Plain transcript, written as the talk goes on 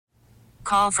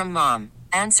Call from mom.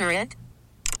 Answer it.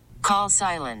 Call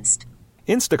silenced.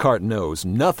 Instacart knows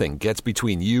nothing gets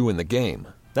between you and the game.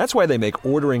 That's why they make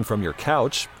ordering from your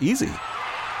couch easy.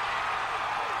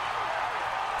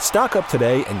 Stock up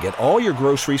today and get all your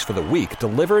groceries for the week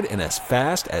delivered in as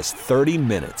fast as 30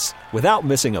 minutes without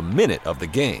missing a minute of the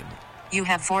game. You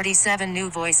have 47 new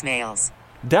voicemails.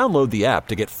 Download the app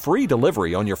to get free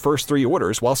delivery on your first 3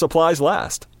 orders while supplies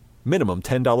last. Minimum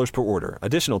 $10 per order.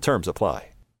 Additional terms apply.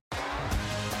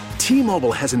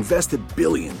 T-Mobile has invested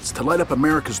billions to light up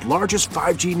America's largest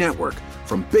 5G network,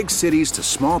 from big cities to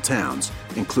small towns,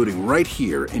 including right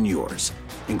here in yours.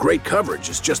 And great coverage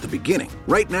is just the beginning.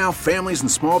 Right now, families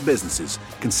and small businesses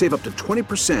can save up to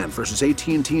 20% versus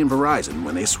AT&T and Verizon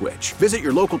when they switch. Visit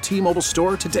your local T-Mobile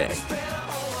store today.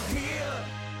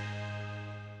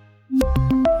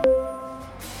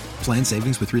 Plan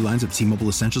savings with 3 lines of T-Mobile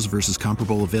Essentials versus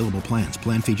comparable available plans.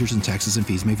 Plan features and taxes and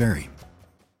fees may vary.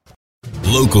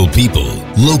 Local people,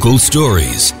 local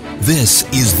stories. This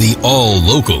is the All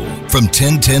Local from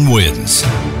 1010 Wins.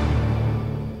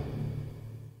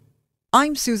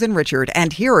 I'm Susan Richard,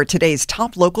 and here are today's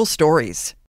top local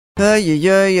stories.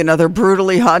 Another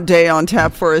brutally hot day on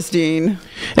tap for us, Dean.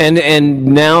 And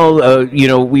now,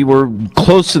 we were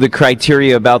close to the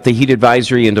criteria about the heat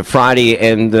advisory into Friday,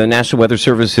 and the National Weather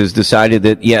Service has decided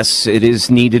that, yes, it is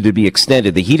needed to be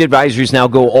extended. The heat advisories now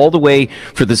go all the way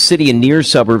for the city and near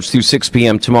suburbs through 6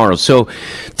 p.m. tomorrow. So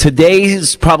today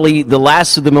is probably the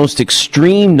last of the most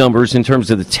extreme numbers in terms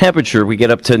of the temperature. We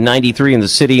get up to 93 in the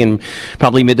city and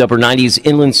probably mid to upper 90s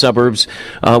inland suburbs.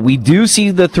 We do see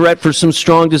the threat for some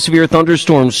strong to severe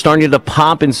thunderstorms starting to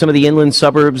pop in some of the inland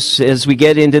suburbs as we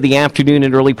get into the afternoon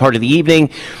and early part of the evening.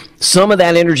 Some of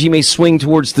that energy may swing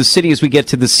towards the city as we get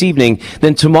to this evening.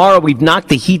 Then tomorrow, we've knocked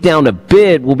the heat down a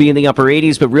bit. We'll be in the upper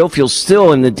 80s, but real feels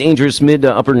still in the dangerous mid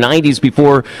to upper 90s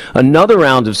before another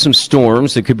round of some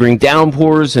storms that could bring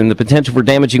downpours, and the potential for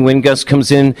damaging wind gusts comes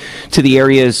in to the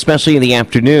area, especially in the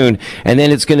afternoon. And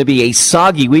then it's going to be a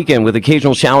soggy weekend with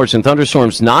occasional showers and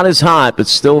thunderstorms. Not as hot, but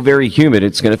still very humid.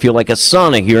 It's going to feel like a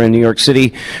sauna here in New York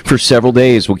City for several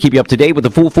days. We'll keep you up to date with the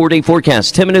full 4-day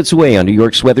forecast 10 minutes away on New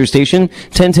York's weather station,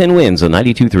 1010 Wins on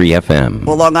 92.3 FM.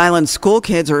 Well, Long Island school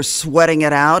kids are sweating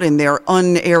it out in their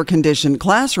un-air-conditioned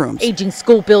classrooms. Aging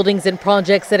school buildings and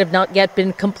projects that have not yet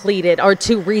been completed are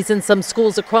 2 reasons some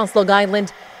schools across Long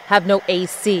Island have no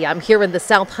AC. I'm here in the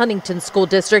South Huntington School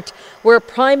District, where a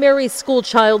primary school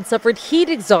child suffered heat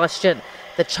exhaustion.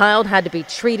 The child had to be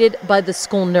treated by the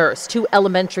school nurse. 2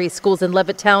 elementary schools in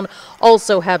Levittown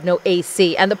also have no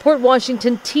AC. And the Port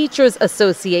Washington Teachers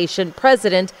Association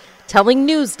president telling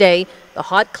Newsday the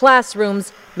hot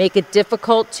classrooms make it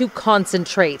difficult to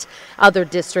concentrate. Other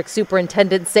district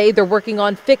superintendents say they're working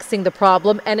on fixing the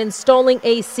problem, and installing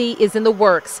AC is in the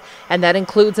works, and that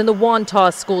includes in the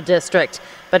Wantagh School District.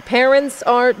 But parents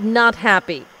are not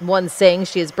happy. One saying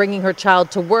she is bringing her child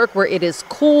to work where it is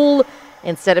cool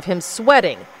instead of him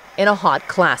sweating in a hot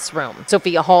classroom.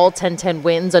 Sophia Hall, 1010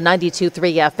 Wins on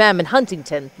 92.3 FM in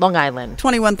Huntington, Long Island.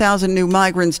 21,000 new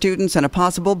migrant students and a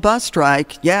possible bus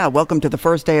strike. Yeah, welcome to the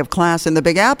first day of class in the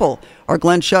Big Apple. Our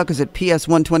Glenn Schuck is at PS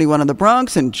 121 in the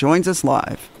Bronx and joins us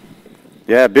live.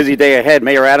 Yeah, busy day ahead.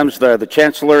 Mayor Adams, the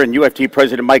Chancellor, and UFT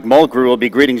President Mike Mulgrew will be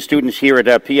greeting students here at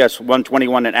PS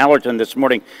 121 in Allerton this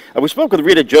morning. We spoke with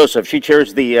Rita Joseph. She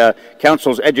chairs the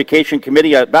Council's Education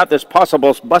Committee about this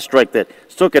possible bus strike that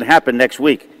still can happen next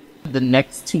week. The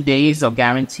next 2 days are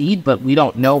guaranteed, but we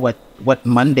don't know what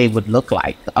Monday would look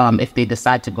like if they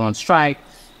decide to go on strike.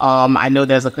 I know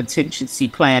there's a contingency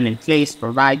plan in place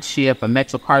for rideshare, for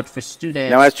MetroCard for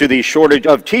students. Now, as to the shortage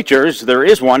of teachers, there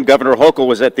is one. Governor Hochul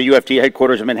was at the UFT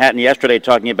headquarters in Manhattan yesterday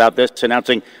talking about this,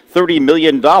 announcing $30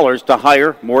 million to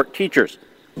hire more teachers.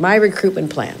 My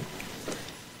recruitment plan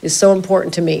is so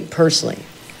important to me personally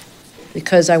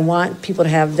because I want people to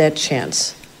have that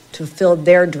chance to fulfill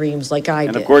their dreams like I did.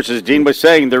 And of course, as Dean was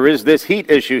saying, there is this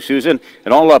heat issue, Susan,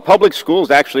 and all public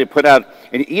schools actually put out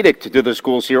an edict to the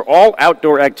schools here. All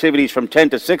outdoor activities from 10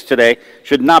 to 6 today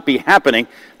should not be happening.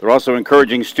 They're also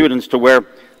encouraging students to wear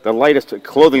the lightest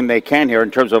clothing they can here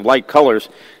in terms of light colors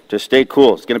to stay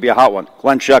cool. It's going to be a hot one.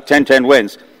 Glenn Schuck, 1010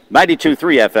 Wins,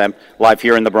 92.3 FM, live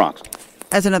here in the Bronx.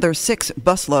 As another 6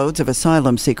 busloads of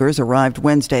asylum seekers arrived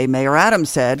Wednesday, Mayor Adams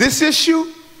said, "This issue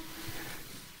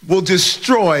will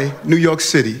destroy New York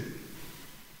City.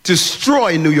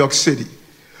 Destroy New York City.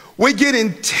 We're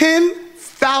getting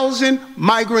 10,000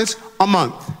 migrants a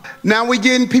month. Now we're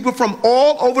getting people from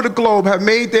all over the globe have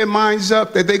made their minds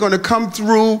up that they're going to come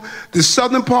through the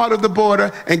southern part of the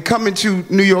border and come into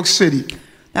New York City."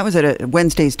 That was at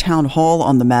Wednesday's town hall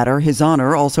on the matter. His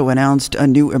Honor also announced a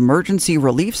new emergency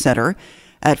relief center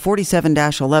at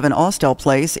 47-11 Austell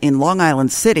Place in Long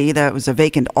Island City. That was a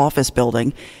vacant office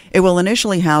building. It will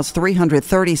initially house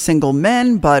 330 single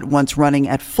men, but once running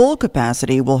at full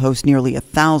capacity will host nearly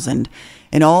 1,000.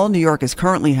 In all, New York is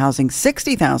currently housing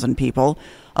 60,000 people.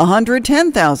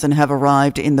 110,000 have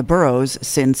arrived in the boroughs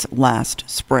since last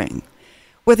spring.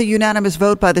 With a unanimous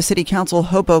vote by the City Council,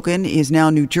 Hoboken is now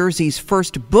New Jersey's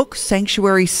first book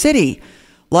sanctuary city.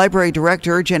 Library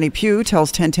Director Jenny Pugh tells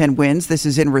 1010 Wins this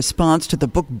is in response to the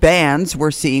book bans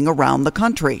we're seeing around the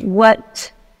country.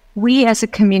 What we as a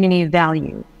community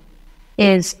value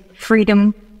is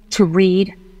freedom to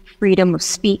read, freedom of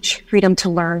speech, freedom to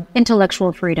learn,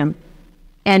 intellectual freedom.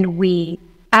 And we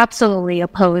absolutely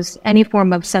oppose any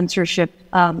form of censorship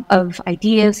of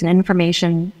ideas and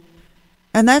information.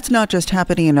 And that's not just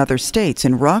happening in other states.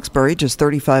 In Roxbury, just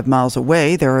 35 miles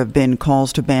away, there have been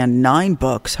calls to ban 9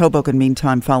 books. Hoboken,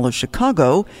 meantime, follows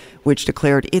Chicago, which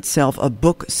declared itself a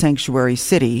book sanctuary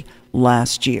city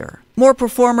last year. More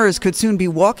performers could soon be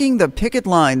walking the picket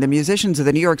line. The musicians of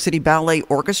the New York City Ballet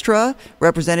Orchestra,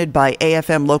 represented by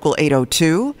AFM Local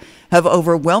 802, have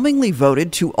overwhelmingly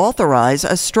voted to authorize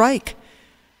a strike.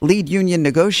 Lead union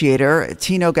negotiator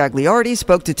Tino Gagliardi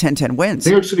spoke to 1010 Wins.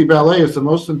 New York City Ballet is the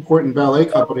most important ballet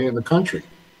company in the country.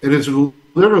 It is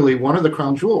literally one of the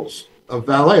crown jewels of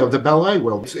ballet, of the ballet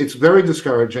world. It's very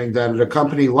discouraging that a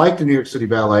company like the New York City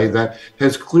Ballet that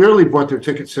has clearly brought their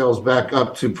ticket sales back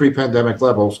up to pre-pandemic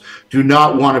levels do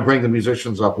not want to bring the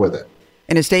musicians up with it.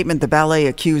 In a statement, the ballet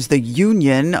accused the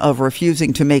union of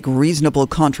refusing to make reasonable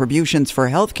contributions for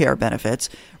health care benefits.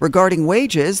 Regarding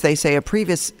wages, they say a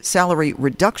previous salary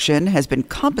reduction has been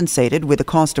compensated with a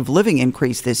cost of living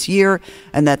increase this year,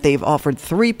 and that they've offered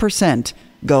 3%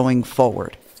 going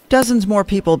forward. Dozens more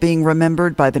people being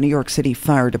remembered by the New York City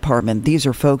Fire Department. These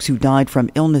are folks who died from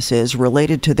illnesses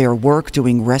related to their work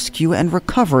doing rescue and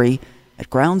recovery at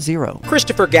Ground Zero.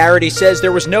 Christopher Garrity says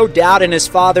there was no doubt in his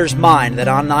father's mind that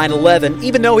on 9/11,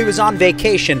 even though he was on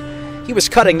vacation, he was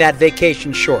cutting that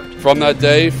vacation short. From that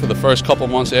day, for the first couple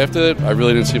months after it, I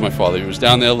really didn't see my father. He was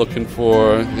down there looking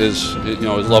for his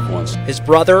loved ones. His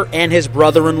brother and his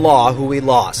brother-in-law, who he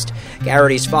lost.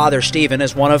 Garrity's father, Stephen,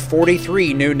 is one of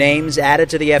 43 new names added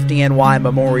to the FDNY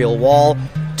Memorial Wall.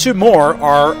 2 more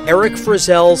are Eric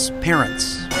Frizzell's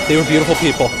parents. They were beautiful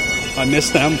people. I miss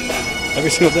them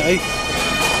every single day.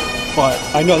 But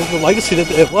I know that the legacy that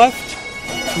it left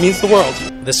means the world.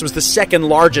 This was the second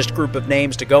largest group of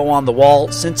names to go on the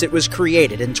wall since it was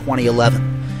created in 2011.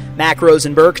 Mac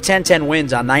Rosenberg, 1010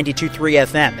 Wins on 92.3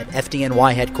 FM at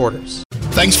FDNY headquarters.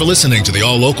 Thanks for listening to the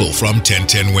All Local from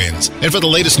 1010 Wins. And for the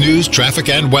latest news, traffic,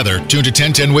 and weather, tune to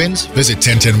 1010 Wins, visit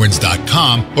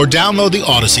 1010wins.com, or download the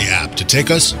Odyssey app to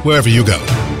take us wherever you go.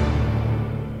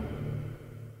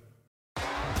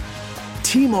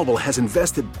 T-Mobile has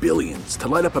invested billions to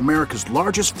light up America's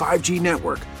largest 5G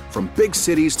network, from big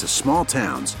cities to small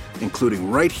towns, including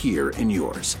right here in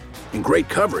yours. And great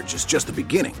coverage is just the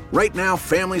beginning. Right now,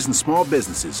 families and small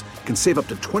businesses can save up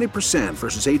to 20%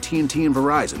 versus AT&T and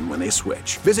Verizon when they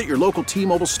switch. Visit your local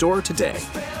T-Mobile store today.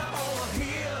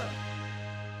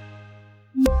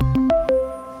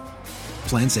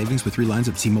 Plan savings with 3 lines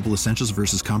of T-Mobile Essentials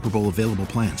versus comparable available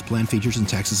plans. Plan features and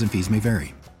taxes and fees may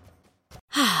vary.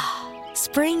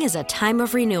 Spring is a time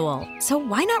of renewal, so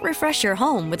why not refresh your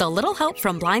home with a little help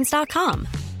from Blinds.com?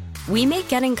 We make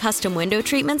getting custom window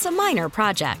treatments a minor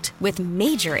project with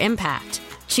major impact.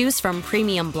 Choose from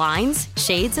premium blinds,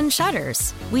 shades, and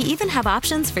shutters. We even have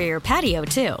options for your patio,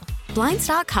 too.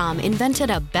 Blinds.com invented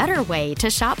a better way to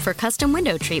shop for custom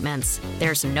window treatments.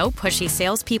 There's no pushy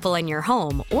salespeople in your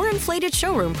home or inflated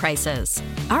showroom prices.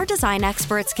 Our design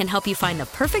experts can help you find the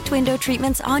perfect window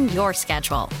treatments on your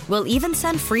schedule. We'll even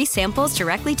send free samples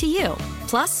directly to you.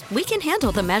 Plus, we can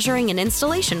handle the measuring and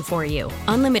installation for you.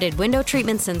 Unlimited window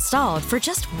treatments installed for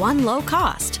just one low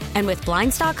cost. And with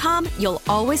Blinds.com, you'll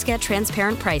always get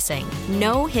transparent pricing.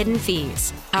 No hidden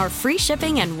fees. Our free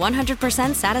shipping and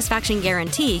 100% satisfaction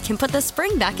guarantee can put the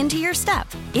spring back into your step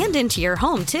and into your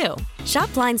home, too.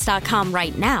 Shop Blinds.com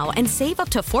right now and save up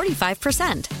to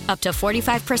 45%. Up to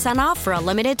 45% off for a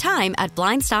limited time at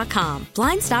Blinds.com.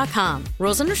 Blinds.com.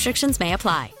 Rules and restrictions may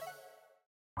apply.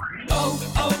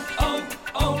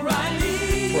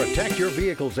 Protect your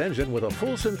vehicle's engine with a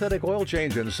full synthetic oil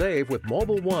change and save with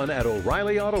Mobile One at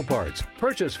O'Reilly Auto Parts.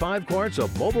 Purchase 5 quarts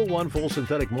of Mobile One full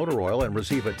synthetic motor oil and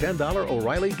receive a $10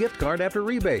 O'Reilly gift card after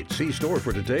rebate. See store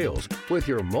for details. With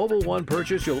your Mobile One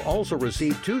purchase, you'll also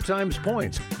receive 2 times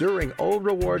points during O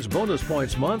Rewards Bonus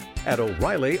Points Month at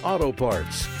O'Reilly Auto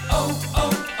Parts.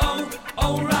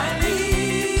 O'Reilly.